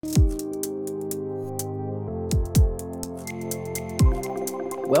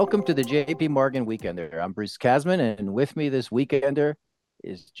Welcome to the JP Morgan Weekender. I'm Bruce Kasman, and with me this weekender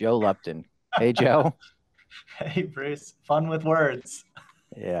is Joe Lupton. Hey, Joe. Hey, Bruce. Fun with words.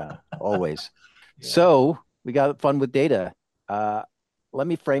 Yeah, always. Yeah. So we got fun with data. Uh, Let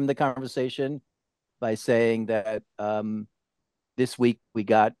me frame the conversation by saying that this week we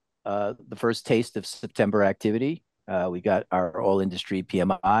got the first taste of September activity. We got our all industry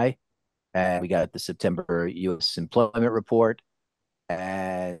PMI, and we got the September U.S. employment report.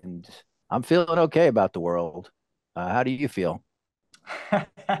 And I'm feeling okay about the world. How do you feel?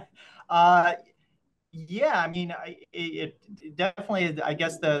 uh, yeah, I mean, it definitely, I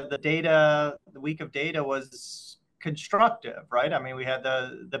guess the data, the week of data was constructive, right? I mean, we had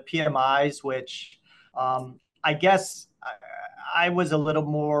the PMIs, which I guess I was a little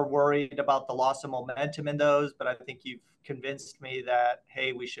more worried about the loss of momentum in those, but I think you've convinced me that,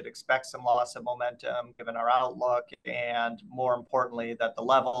 hey, we should expect some loss of momentum given our outlook, and more importantly, that the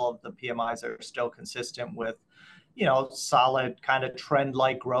level of the PMIs are still consistent with solid kind of trend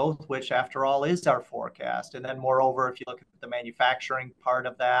like growth, which after all is our forecast. And then moreover, if you look at the manufacturing part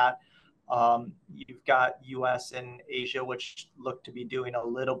of that, you've got US and Asia, which look to be doing a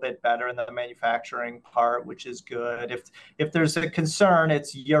little bit better in the manufacturing part, which is good. If there's a concern,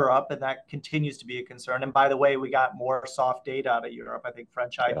 it's Europe, and that continues to be a concern. And by the way, we got more soft data out of Europe. I think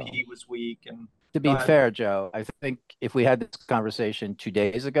French Well, IP was weak. And to go be ahead. fair, Joe, I think if we had this conversation 2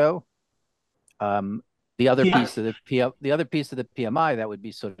 days ago, um, Yeah, the other piece of the PMI that would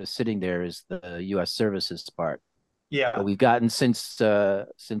be sort of sitting there is the U.S. services part. But yeah, we've gotten since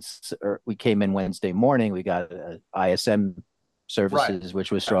we came in Wednesday morning, we got ISM right. services,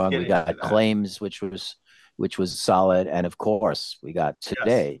 which was I was strong. We getting to got that. claims, which was solid, and of course, we got Yes.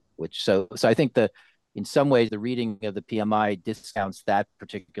 today, which so I think the in some ways the reading of the PMI discounts that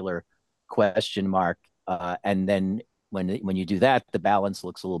particular question mark, and then when you do that, the balance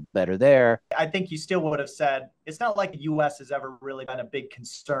looks a little better there. I think you still would have said it's not like the U.S. has ever really been a big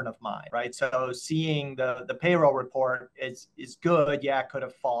concern of mine, right? So seeing the payroll report is good. Yeah, it could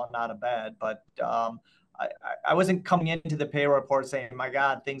have fallen out of bed, but I wasn't coming into the payroll report saying, "My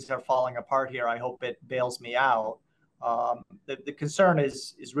God, things are falling apart here. I hope it bails me out." The concern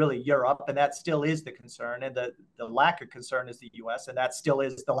is really Europe, and that still is the concern, and the lack of concern is the U.S., and that still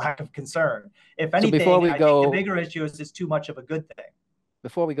is the lack of concern. If So before anything, we I think the go bigger issue is too much of a good thing.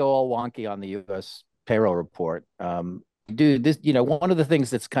 before we go all wonky on the U.S. payroll report, dude, one of the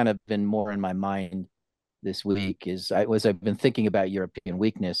things that's kind of been more in my mind this week I've been thinking about European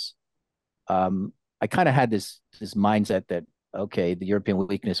weakness. I kind of had this mindset that okay, the European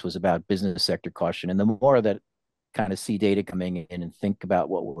weakness was about business sector caution, and the more that kind of see data coming in and think about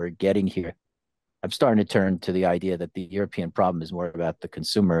what we're getting here, I'm starting to turn to the idea that the European problem is more about the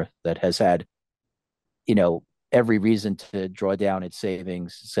consumer that has had you know, every reason to draw down its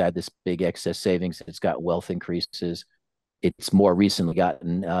savings. It's had this big excess savings. It's got wealth increases. It's more recently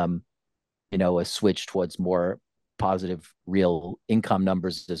gotten, a switch towards more positive real income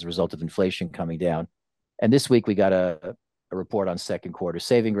numbers as a result of inflation coming down. And this week we got a report on second quarter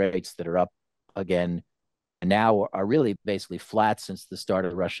saving rates that are up again, and now are really basically flat since the start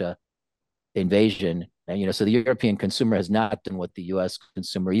of Russia invasion. And so the European consumer has not done what the U.S.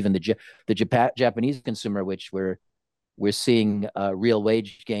 consumer, even the Japanese consumer, which we're seeing real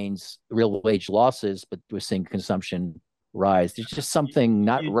wage gains, real wage losses, but we're seeing consumption rise. There's just something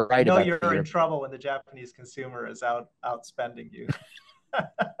not I right know about the you're in Europe. trouble when the Japanese consumer is outspending you.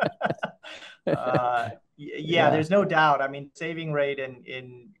 Yeah, Yeah. there's no doubt. I mean, saving rate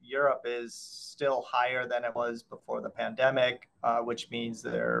in Europe is still higher than it was before the pandemic, which means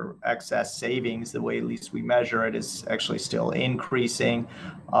their excess savings, the way at least we measure it, is actually still increasing.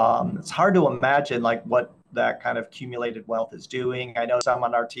 It's hard to imagine like what that kind of accumulated wealth is doing. I know some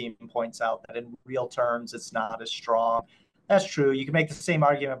on our team points out that in real terms, it's not as strong. That's true. You can make the same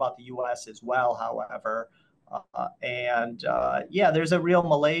argument about the U.S. as well, however. And yeah, there's a real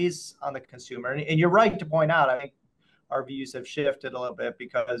malaise on the consumer. And you're right to point out, I think our views have shifted a little bit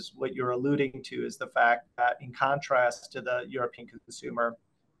because what you're alluding to is the fact that, in contrast to the European consumer,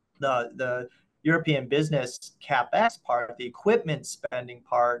 the European business capex part, the equipment spending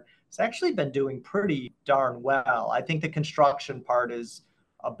part, has actually been doing pretty darn well. I think the construction part is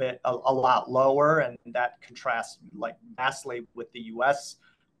a lot lower, and that contrasts like vastly with the U.S.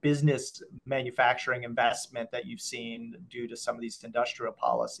 business manufacturing investment that you've seen due to some of these industrial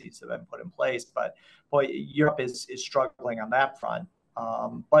policies that have been put in place. But boy, Europe is struggling on that front.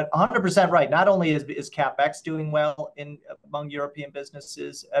 But 100% right. Not only is CapEx doing well in among European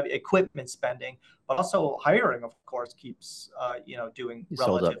businesses, equipment spending, but also hiring, of course, keeps doing You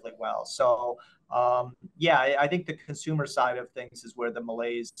sold up. relatively well. So yeah, I think the consumer side of things is where the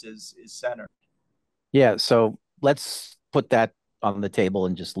malaise is centered. Yeah, so let's put that on the table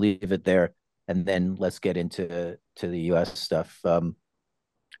and just leave it there, and then let's get into the U.S. stuff.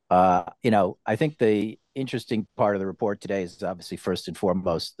 I think the interesting part of the report today is obviously first and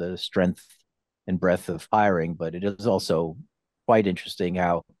foremost the strength and breadth of hiring, but it is also quite interesting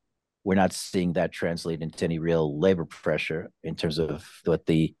how we're not seeing that translate into any real labor pressure in terms of what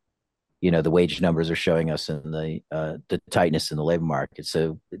the wage numbers are showing us and the tightness in the labor market.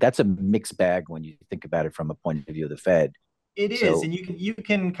 So that's a mixed bag when you think about it from a point of view of the Fed. It is, So and you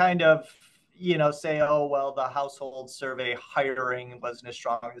can kind of say, oh well, the household survey hiring wasn't as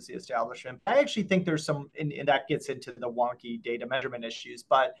strong as the establishment. I actually think there's some, and that gets into the wonky data measurement issues,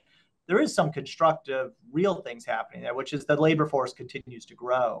 but there is some constructive, real things happening there, which is the labor force continues to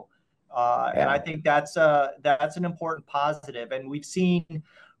grow, and I yeah, think that's an important positive. And we've seen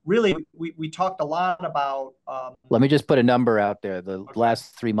really we talked a lot about. let me just put a number out there. The Okay,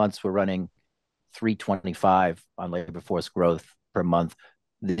 last 3 months we're running 325 on labor force growth per month.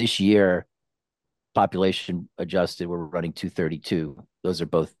 This year, population adjusted, we're running 232. Those are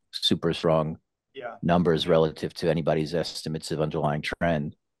both super strong yeah, numbers yeah, relative to anybody's estimates of underlying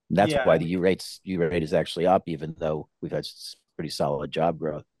trend. That's yeah, why the U rate is actually up, even though we've had pretty solid job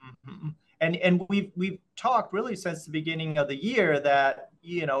growth. mhm. And we've talked really since the beginning of the year that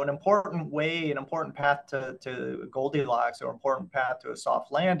an important way, an important path to Goldilocks, or important path to a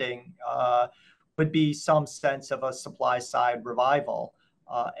soft landing, would be some sense of a supply side revival.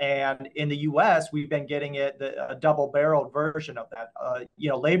 And in the U.S., we've been getting a double-barreled version of that.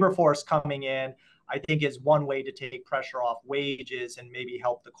 Labor force coming in, I think, is one way to take pressure off wages and maybe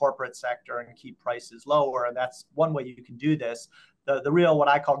help the corporate sector and keep prices lower. And that's one way you can do this. The real, what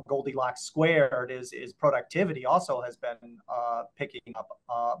I call Goldilocks squared, is productivity also has been picking up,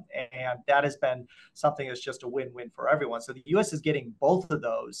 and that has been something that's just a win-win for everyone. So the U.S. is getting both of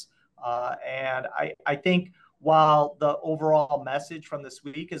those, and I think while the overall message from this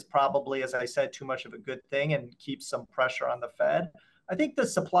week is probably, as I said, too much of a good thing and keeps some pressure on the Fed, I think the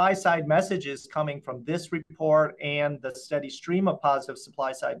supply side messages coming from this report and the steady stream of positive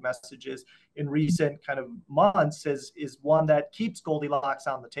supply side messages in recent kind of months is one that keeps Goldilocks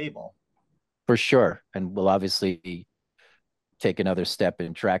on the table. For sure. And we'll obviously take another step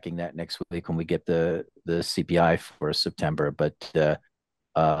in tracking that next week when we get the CPI for September. But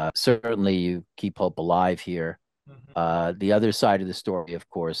certainly you keep hope alive here. Mm-hmm. The other side of the story, of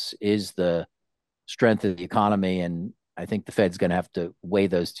course, is the strength of the economy. And I think the Fed's going to have to weigh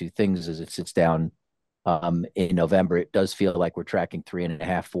those two things as it sits down in November. It does feel like we're tracking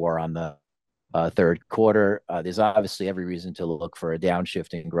 3.5, 4 on the third quarter. There's obviously every reason to look for a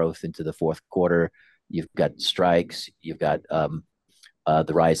downshift in growth into the fourth quarter. You've got strikes, you've got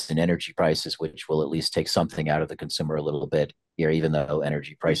the rise in energy prices, which will at least take something out of the consumer a little bit here, even though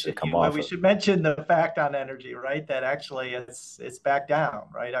energy prices have come Well, off. we should mention the fact on energy, right? That actually it's back down,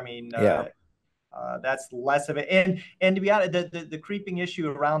 right? I mean, Yeah. that's less of it. And to be honest, the creeping issue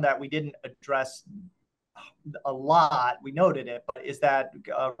around that we didn't address a lot. We noted it, but is that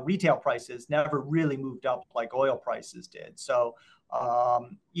retail prices never really moved up like oil prices did. So,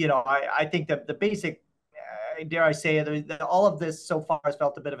 I think that the basic, dare I say it, all of this so far has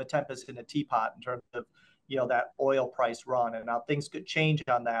felt a bit of a tempest in a teapot in terms of that oil price run, and now things could change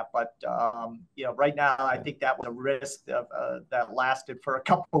on that. But right now I think that was a risk of, that lasted for a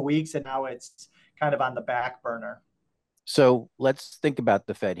couple of weeks, and now it's kind of on the back burner. So let's think about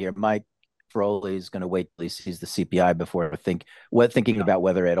the Fed here. Mike Feroli is going to wait till he sees the CPI before thinking Yeah. about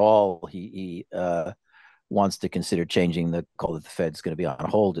whether at all he wants to consider changing the call that the Fed's going to be on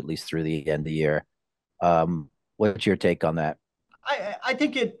hold at least through the end of the year. What's your take on that? I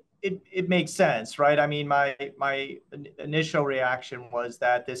think it makes sense, right? I mean, my initial reaction was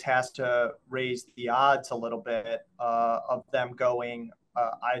that this has to raise the odds a little bit of them going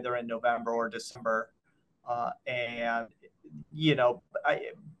either in November or December, and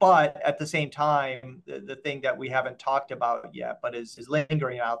but at the same time, the thing that we haven't talked about yet, but is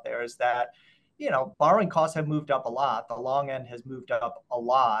lingering out there, is that borrowing costs have moved up a lot. The long end has moved up a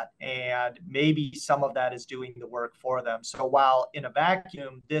lot, and maybe some of that is doing the work for them. So while in a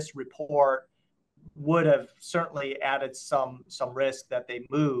vacuum, this report would have certainly added some risk that they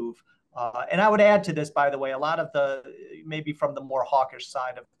move. And I would add to this, by the way, a lot of the, maybe from the more hawkish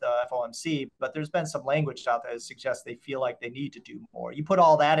side of the FOMC, but there's been some language out there that suggests they feel like they need to do more. You put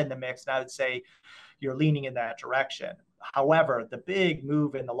all that in the mix, and I would say you're leaning in that direction. However, the big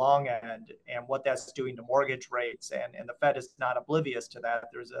move in the long end and what that's doing to mortgage rates, and the Fed is not oblivious to that.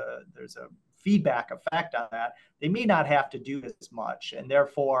 There's a feedback effect on that. They may not have to do as much, and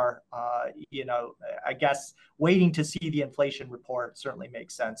therefore, I guess waiting to see the inflation report certainly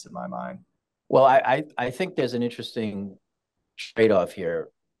makes sense in my mind. Well, I think there's an interesting trade-off here.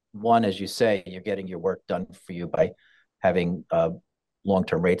 One, as you say, you're getting your work done for you by having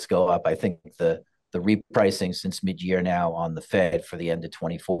long-term rates go up. I think the repricing since mid-year now on the Fed for the end of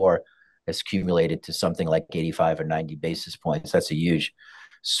 24 has accumulated to something like 85 or 90 basis points. That's a huge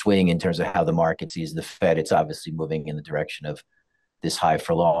swing in terms of how the market sees the Fed. It's obviously moving in the direction of this high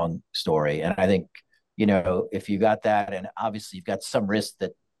for long story. And I think, if you got that, and obviously you've got some risk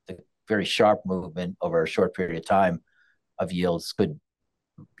that the very sharp movement over a short period of time of yields could,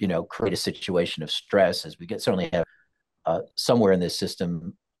 create a situation of stress as we certainly have somewhere in this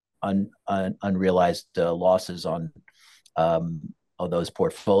system unrealized losses on those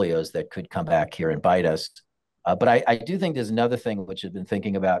portfolios that could come back here and bite us. But I do think there's another thing which I've been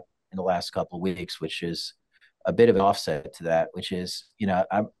thinking about in the last couple of weeks, which is a bit of an offset to that, which is,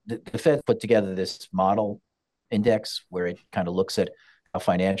 the Fed put together this model index where it kind of looks at how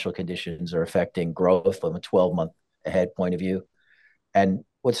financial conditions are affecting growth from a 12-month ahead point of view. And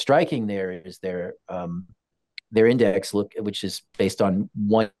what's striking there is their index, which is based on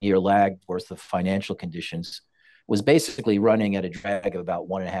 1 year lag worth of financial conditions, was basically running at a drag of about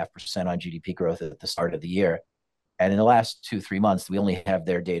 1.5% on GDP growth at the start of the year. And in the last 2-3 months, we only have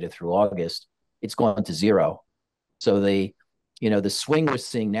their data through August. It's gone to zero. So the swing we're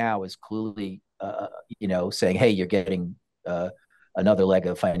seeing now is clearly, saying, hey, you're getting another leg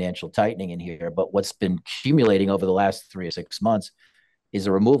of financial tightening in here. But what's been accumulating over the last 3 or 6 months is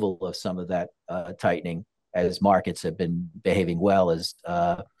a removal of some of that tightening as markets have been behaving well, as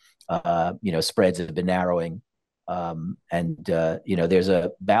spreads have been narrowing, there's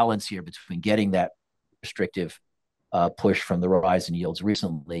a balance here between getting that restrictive push from the rise in yields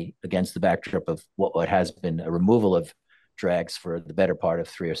recently against the backdrop of what has been a removal of drags for the better part of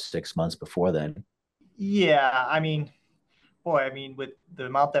 3 or 6 months before then. Yeah, with the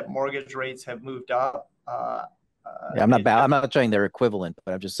amount that mortgage rates have moved up. Yeah, I'm not saying they're equivalent,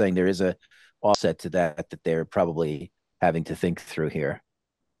 but I'm just saying there is a offset to that they're probably having to think through here.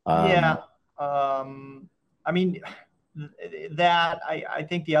 Yeah. I mean, I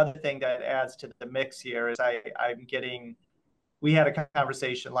think the other thing that adds to the mix here is we had a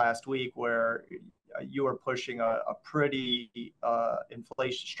conversation last week where you were pushing a pretty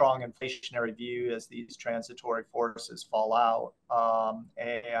strong inflationary view as these transitory forces fall out.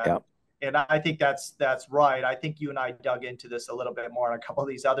 And I think that's right. I think you and I dug into this a little bit more on a couple of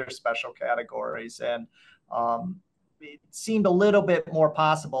these other special categories, and it seemed a little bit more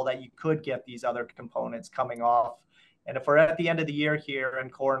possible that you could get these other components coming off. And if we're at the end of the year here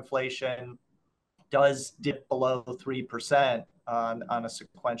and core inflation does dip below 3% on a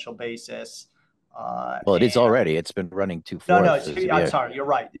sequential basis. Well, it is already. It's been running 2/4. No, I'm sorry. You're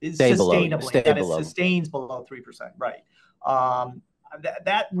right. It's sustainably. That it sustains below 3%. Right.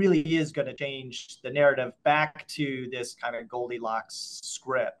 That really is going to change the narrative back to this kind of Goldilocks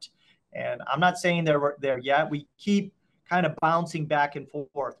script. And I'm not saying they're there yet. We keep kind of bouncing back and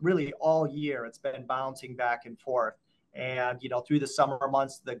forth. Really, all year it's been bouncing back and forth. And through the summer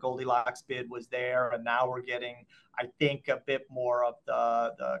months, the Goldilocks bid was there, and now we're getting, I think, a bit more of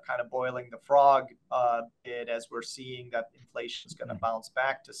the kind of boiling the frog bid, as we're seeing that inflation is going to bounce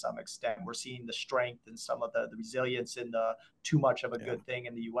back to some extent. We're seeing the strength and some of the resilience in the too much of a good thing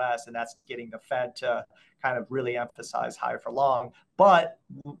in the U.S., and that's getting the Fed to kind of really emphasize high for long. But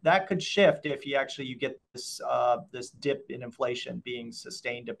that could shift if you get this dip in inflation being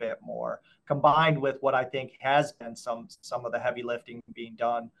sustained a bit more, combined with what I think has been some of the heavy lifting being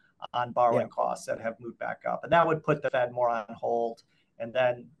done on borrowing costs that have moved back up, and that would put the Fed more on hold. And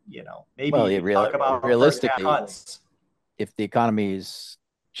then maybe talk about realistically cuts. If the economy is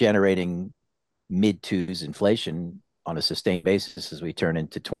generating mid twos inflation on a sustained basis as we turn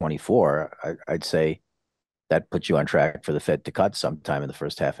into 24, I'd say that puts you on track for the Fed to cut sometime in the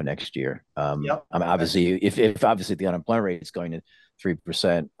first half of next year. Obviously, if obviously the unemployment rate is going to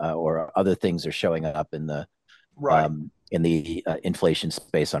 3%, or other things are showing up in the inflation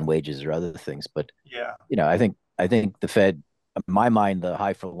space on wages or other things. But I think the Fed, in my mind, the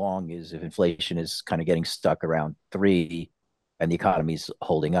high for long is if inflation is kind of getting stuck around 3 and the economy's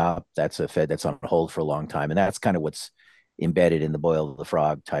holding up, that's a Fed that's on hold for a long time, and that's kind of what's embedded in the boil the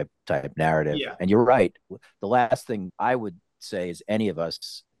frog type narrative. And you're right. The last thing I would say is any of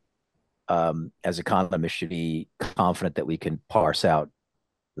us as economists should be confident that we can parse out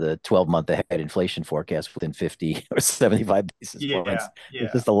the 12-month ahead inflation forecast within 50 or 75 basis Yeah, points. There's yeah.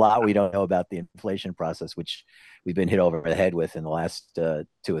 just a lot we don't know about the inflation process, which we've been hit over the head with in the last 2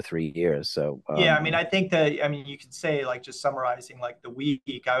 or 3 years. So Yeah, I mean, I think that, I mean, you could say, like, just summarizing like the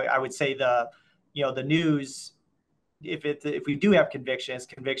week, I would say the news, if we do have conviction, it's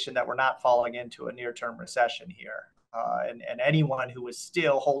conviction that we're not falling into a near-term recession here. And anyone who was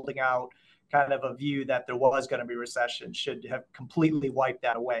still holding out kind of a view that there was going to be recession should have completely wiped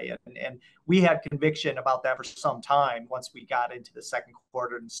that away. And we had conviction about that for some time once we got into the second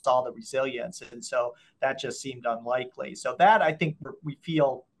quarter and saw the resilience. And so that just seemed unlikely. So that I think we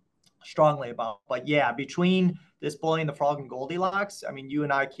feel strongly about. But yeah, between this Bully and the Frog and Goldilocks, I mean, you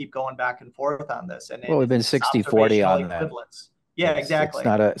and I keep going back and forth on this, and well, we've been it's 60-40 observational on that. equivalence. Yeah, It's exactly.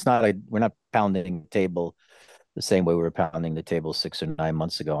 not a we're not pounding the table the same way we were pounding the table 6 or 9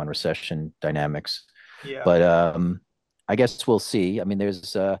 months ago on recession dynamics. Yeah. But I guess we'll see. I mean,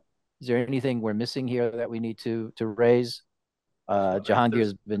 is there anything we're missing here that we need to raise?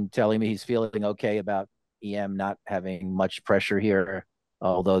 Jahangir's been telling me he's feeling okay about EM not having much pressure here,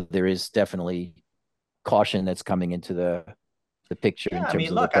 although there is definitely caution that's coming into the picture Yeah, in I terms mean,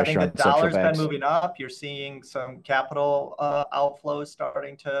 of the look, I think pressure the on central dollar's been banks. moving up. You're seeing some capital outflows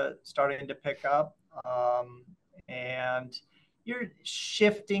starting to pick up, and you're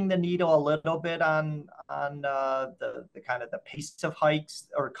shifting the needle a little bit on the kind of the pace of hikes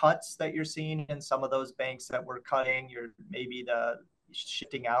or cuts that you're seeing in some of those banks that were cutting. You're maybe the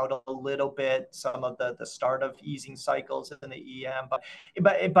shifting out a little bit some of the start of easing cycles in the EM,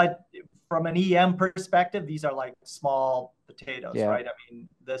 but from an EM perspective, these are like small potatoes, Yeah. right? I mean,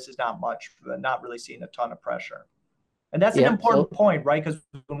 this is not much, not really seeing a ton of pressure. And that's an Yeah. important point, right? Because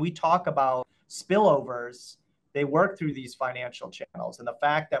when we talk about spillovers, they work through these financial channels. And the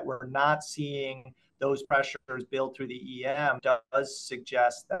fact that we're not seeing those pressures build through the EM does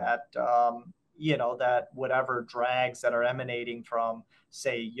suggest that, that whatever drags that are emanating from,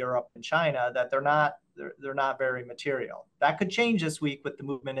 say, Europe and China, that they're not very material. That could change this week with the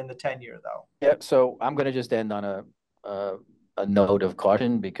movement in the 10-year, though. Yeah. So I'm going to just end on a a note of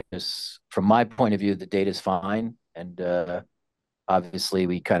caution because from my point of view, the data is fine. And obviously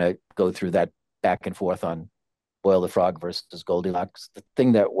we kind of go through that back and forth on Boil the Frog versus Goldilocks. The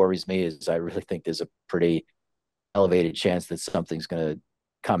thing that worries me is I really think there's a pretty elevated chance that something's going to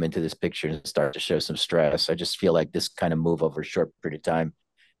come into this picture and start to show some stress. I just feel like this kind of move over a short period of time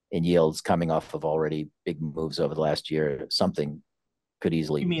in yields coming off of already big moves over the last year, something could You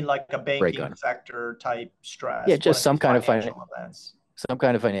easily mean like a break banking on. sector type Yeah, stress, one just of these financial events? some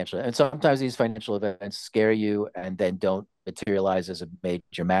kind of financial. And sometimes these financial events scare you and then don't materialize as a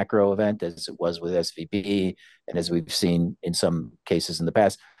major macro event, as it was with SVB and as we've seen in some cases in the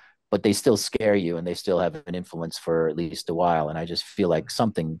past. But they still scare you and they still have an influence for at least a while. And I just feel like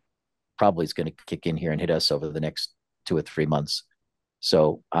something probably is going to kick in here and hit us over the next 2 or 3 months.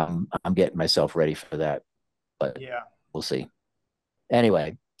 So I'm getting myself ready for that, but Yeah. we'll see.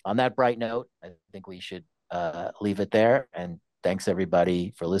 Anyway, on that bright note, I think we should leave it there. And thanks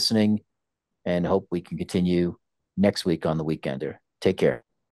everybody for listening and hope we can continue next week on the Weekender. Take care.